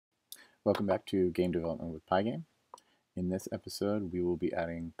Welcome back to Game Development with Pygame. In this episode, we will be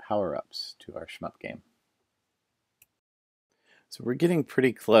adding power-ups to our Shmup game. So we're getting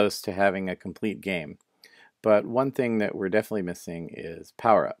pretty close to having a complete game, but one thing that we're definitely missing is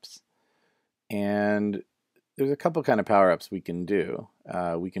power-ups. And there's a couple kind of power-ups we can do.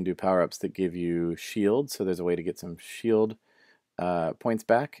 We can do power-ups that give you shield, so there's a way to get some shield points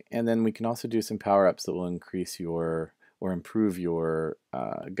back, and then we can also do some power-ups that will increase your or improve your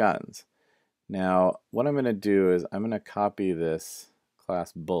guns. Now, what I'm going to do is I'm going to copy this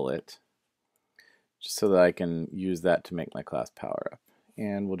class bullet just so that I can use that to make my class power up.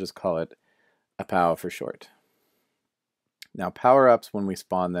 And we'll just call it a POW for short. Now, power-ups, when we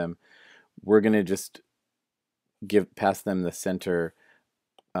spawn them, we're going to just pass them the center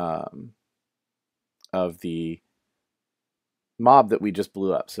of the mob that we just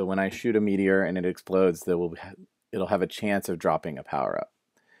blew up. So when I shoot a meteor and it explodes, it'll have a chance of dropping a power-up.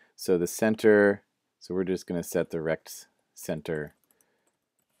 So the center, so we're just going to set the rect center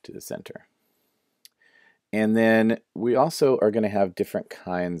to the center. And then we also are going to have different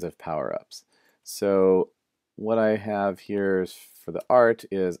kinds of power-ups. So what I have here for the art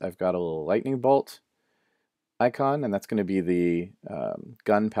is I've got a little lightning bolt icon, and that's going to be the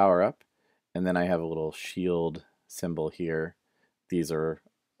gun power-up. And then I have a little shield symbol here. These are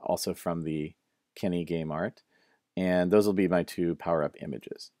also from the Kenny game art. And those will be my two power-up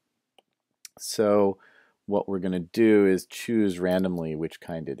images. So what we're going to do is choose randomly which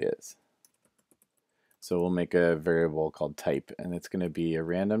kind it is. So we'll make a variable called type, and it's going to be a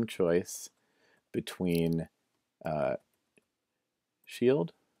random choice between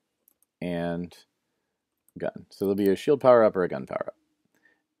shield and gun. So there'll be a shield power up or a gun power up.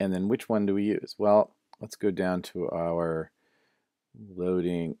 And then which one do we use? Well, let's go down to our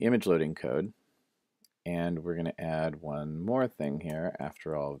image loading code. And we're going to add one more thing here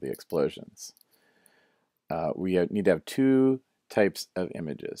after all of the explosions. We need to have two types of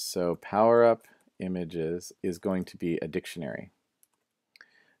images. So power-up images is going to be a dictionary.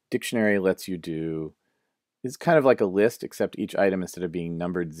 Dictionary lets you do, it's kind of like a list, except each item, instead of being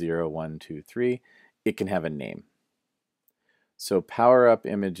numbered 0, 1, 2, 3, it can have a name. So power-up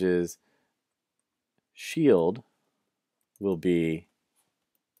images shield will be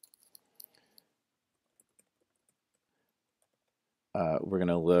we're going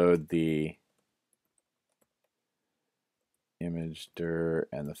to load the image dir,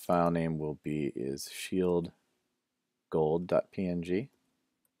 and the file name will be shieldgold.png.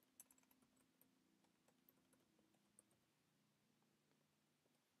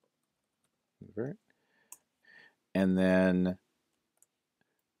 Convert. And then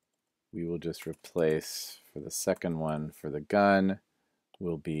we will just replace, for the second one, for the gun,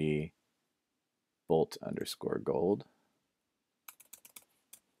 will be bolt_gold.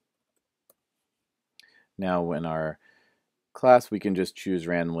 Now in our class, we can just choose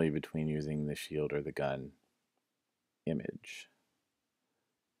randomly between using the shield or the gun image.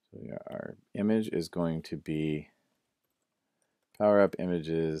 So our image is going to be power-up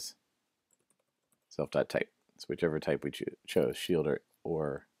images self.type. It's whichever type we chose, shield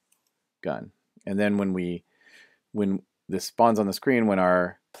or gun. And then when this spawns on the screen, when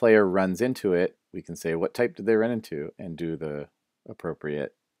our player runs into it, we can say what type did they run into and do the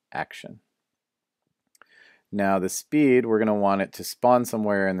appropriate action. Now the speed, we're going to want it to spawn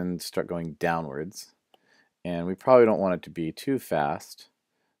somewhere and then start going downwards. And we probably don't want it to be too fast.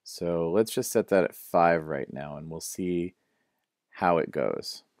 So let's just set that at 5 right now, and we'll see how it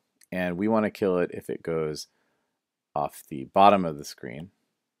goes. And we want to kill it if it goes off the bottom of the screen.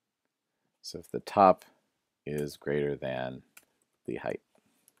 So if the top is greater than the height.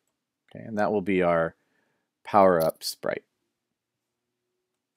 Okay, and that will be our power-up sprite.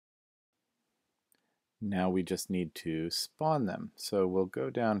 Now we just need to spawn them. So we'll go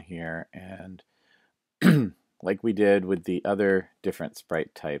down here and like we did with the other different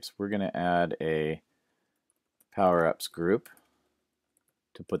sprite types, we're going to add a power-ups group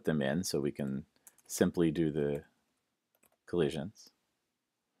to put them in so we can simply do the collisions.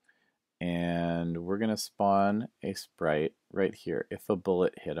 And we're going to spawn a sprite right here if a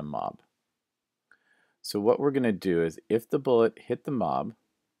bullet hit a mob. So what we're going to do is if the bullet hit the mob,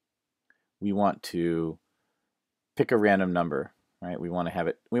 we want to pick a random number, right? We want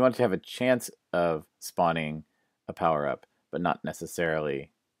to have a chance of spawning a power-up, but not necessarily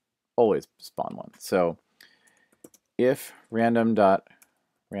always spawn one. So if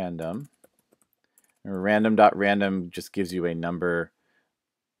random.random, random.random just gives you a number,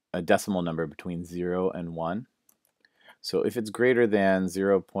 a decimal number between 0 and 1. So if it's greater than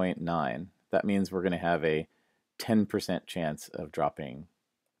 0.9, that means we're going to have a 10% chance of dropping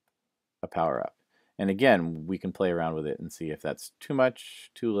a power up. And again, we can play around with it and see if that's too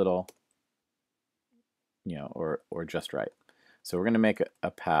much, too little, or just right. So we're going to make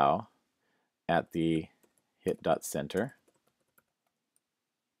a POW at the hit.center.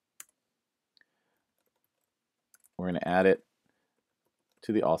 We're going to add it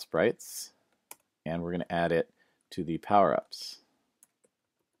to the all sprites, and we're going to add it to the power-ups.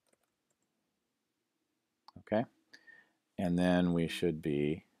 Okay, and then we should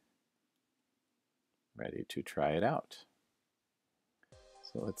be ready to try it out.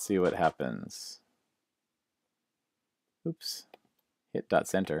 So let's see what happens. Oops,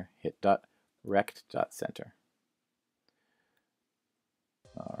 hit.center, hit.rect.center.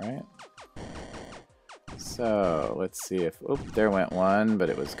 All right. So let's see if, there went one, but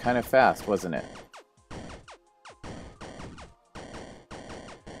it was kind of fast, wasn't it?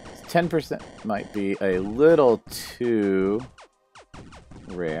 10% might be a little too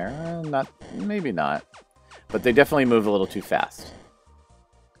rare. Maybe not, but they definitely move a little too fast.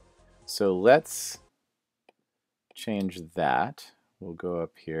 So let's change that. We'll go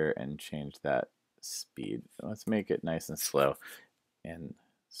up here and change that speed. Let's make it nice and slow, and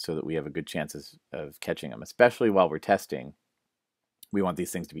so that we have a good chance of catching them, especially while we're testing. We want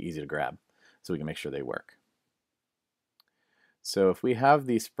these things to be easy to grab so we can make sure they work. So if we have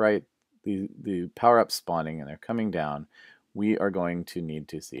the power-up spawning and they're coming down, we are going to need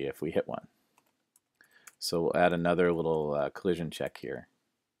to see if we hit one. So we'll add another little collision check here.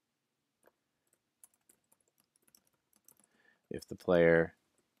 If the player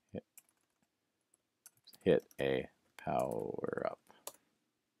hit a power-up.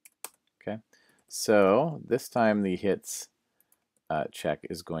 Okay, so this time the hits check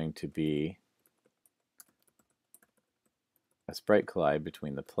is going to be a sprite collide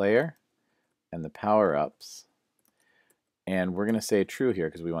between the player and the power-ups, and we're going to say true here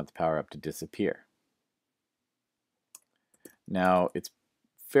because we want the power-up to disappear. Now it's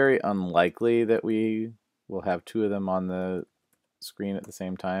very unlikely that we will have two of them on the screen at the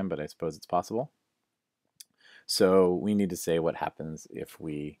same time, but I suppose it's possible. So we need to say what happens if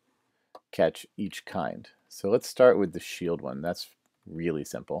we catch each kind. So let's start with the shield one. That's really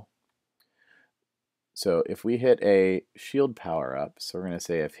simple. So if we hit a shield power up, so we're going to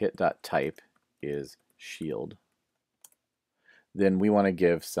say if hit.type is shield, then we want to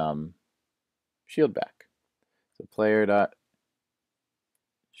give some shield back. So player.shield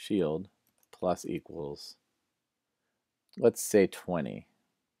plus equals, let's say 20.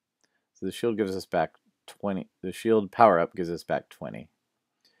 So the shield gives us back 20. The shield power up gives us back 20.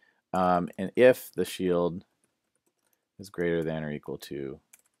 And if the shield is greater than or equal to,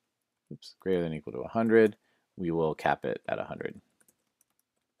 greater than or equal to 100, we will cap it at 100.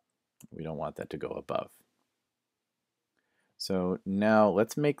 We don't want that to go above. So now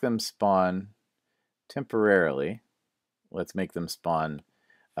let's make them spawn temporarily. Let's make them spawn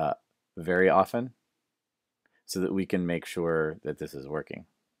very often so that we can make sure that this is working.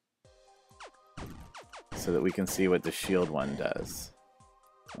 So that we can see what the shield one does.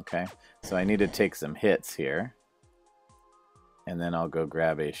 Okay, so I need to take some hits here, and then I'll go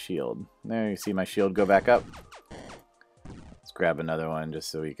grab a shield. There, you see my shield go back up. Let's grab another one just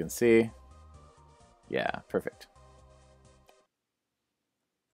so we can see. Yeah, perfect.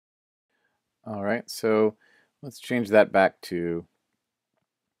 All right, so let's change that back to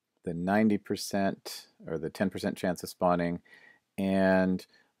the 90% or the 10% chance of spawning. And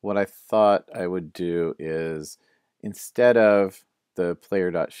what I thought I would do is, instead of the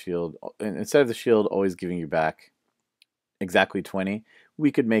player.shield, instead of the shield always giving you back exactly 20,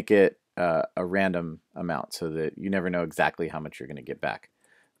 we could make it a random amount so that you never know exactly how much you're going to get back.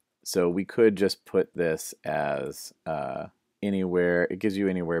 So we could just put this as anywhere, it gives you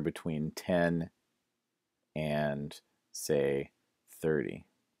anywhere between 10 and say 30.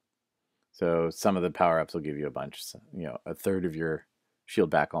 So some of the power-ups will give you a bunch, a third of your shield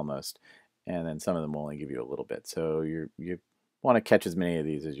back almost, and then some of them will only give you a little bit. So you want to catch as many of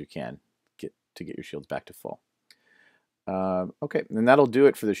these as you can to get your shields back to full. Okay, and that'll do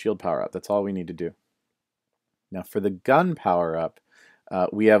it for the shield power-up. That's all we need to do. Now for the gun power-up,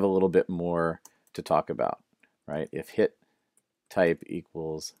 we have a little bit more to talk about, right? If hit type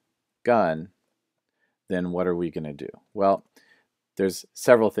equals gun, then what are we going to do? Well, there's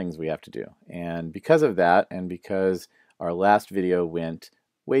several things we have to do. And because of that, and because our last video went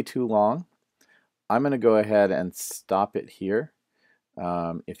way too long, I'm going to go ahead and stop it here.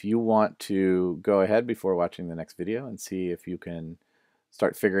 If you want to go ahead before watching the next video and see if you can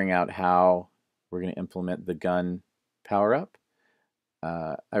start figuring out how we're going to implement the gun power-up,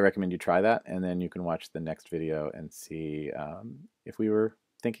 I recommend you try that, and then you can watch the next video and see if we were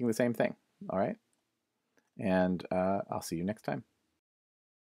thinking the same thing. All right? And I'll see you next time.